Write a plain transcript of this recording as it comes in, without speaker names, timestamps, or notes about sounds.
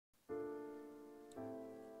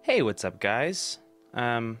Hey, what's up, guys?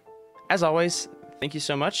 As always, thank you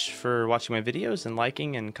so much for watching my videos and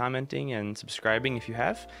liking and commenting and subscribing if you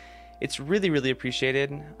have. It's really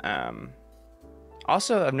appreciated.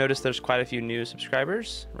 Also, I've noticed there's quite a few new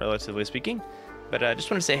subscribers, relatively speaking, but I just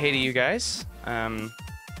want to say hey to you guys.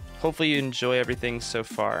 Hopefully you enjoy everything so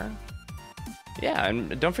far. Yeah,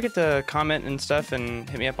 and don't forget to comment and stuff and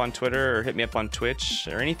hit me up on Twitter or hit me up on Twitch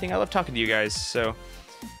or anything. I love talking to you guys, so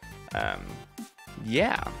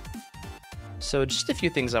yeah. So just a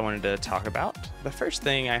few things I wanted to talk about. The first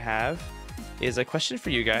thing I have is a question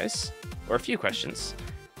for you guys, or a few questions.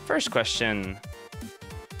 First question,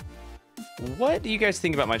 what do you guys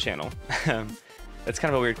think about my channel? That's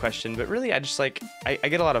kind of a weird question, but really I just I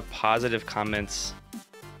get a lot of positive comments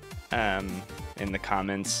in the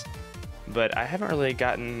comments, but I haven't really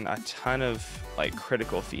gotten a ton of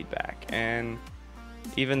critical feedback. And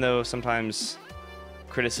even though sometimes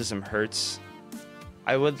criticism hurts,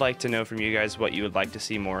 I would like to know from you guys what you would like to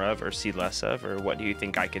see more of or see less of, or what do you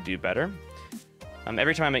think I could do better.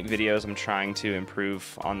 Every time I make videos, I'm trying to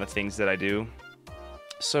improve on the things that I do.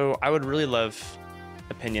 So I would really love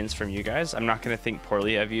opinions from you guys. I'm not going to think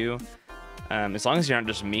poorly of you, as long as you're not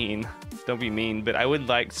just mean. Don't be mean, but I would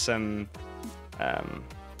like some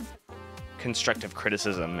constructive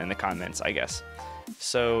criticism in the comments, I guess.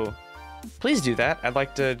 So please do that. I'd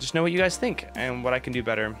like to just know what you guys think and what I can do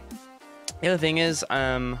better. The other thing is,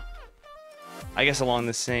 I guess along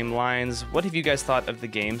the same lines, what have you guys thought of the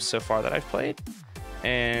games so far that I've played?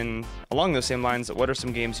 And along those same lines, what are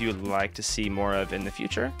some games you would like to see more of in the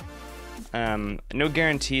future? No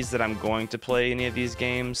guarantees that I'm going to play any of these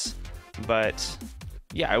games, but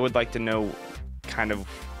yeah, I would like to know kind of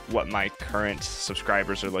what my current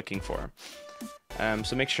subscribers are looking for.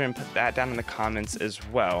 So make sure and put that down in the comments as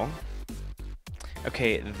well.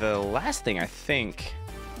 Okay, the last thing I think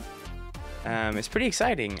is pretty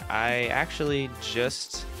exciting. I actually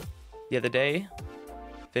just the other day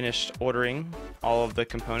finished ordering all of the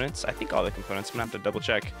components. I think all the components. I'm gonna have to double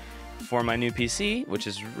check for my new PC, which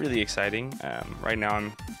is really exciting. Right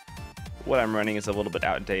now, what I'm running is a little bit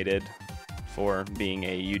outdated for being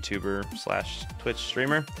a YouTuber slash Twitch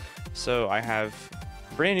streamer. So I have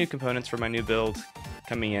brand new components for my new build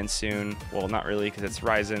coming in soon. Well, not really, because it's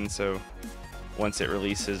Ryzen. So once it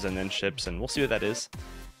releases and then ships, and we'll see what that is.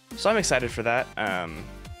 So I'm excited for that.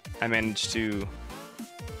 I managed to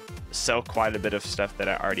sell quite a bit of stuff that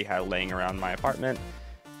I already had laying around my apartment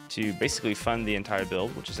to basically fund the entire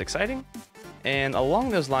build, which is exciting. And along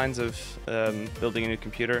those lines of building a new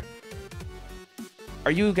computer,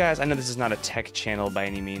 are you guys, I know this is not a tech channel by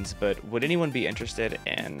any means, but would anyone be interested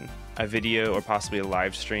in a video or possibly a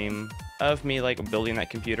live stream of me building that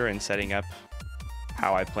computer and setting up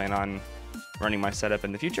how I plan on running my setup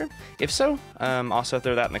in the future? If so, also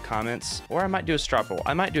throw that in the comments, or I might do a straw poll.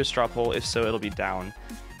 I might do a straw poll. If so, it'll be down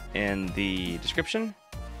in the description.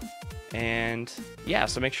 And yeah,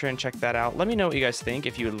 so make sure and check that out. Let me know what you guys think,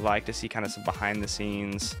 if you would like to see kind of some behind the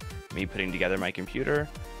scenes, me putting together my computer.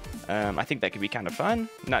 I think that could be kind of fun.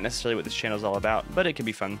 Not necessarily what this channel is all about, but it could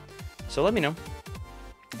be fun. So let me know.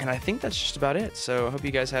 And I think that's just about it. So I hope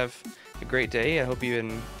you guys have a great day. I hope you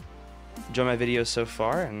enjoy my videos so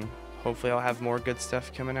far, and hopefully I'll have more good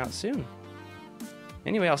stuff coming out soon.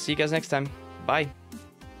 Anyway, I'll see you guys next time. Bye.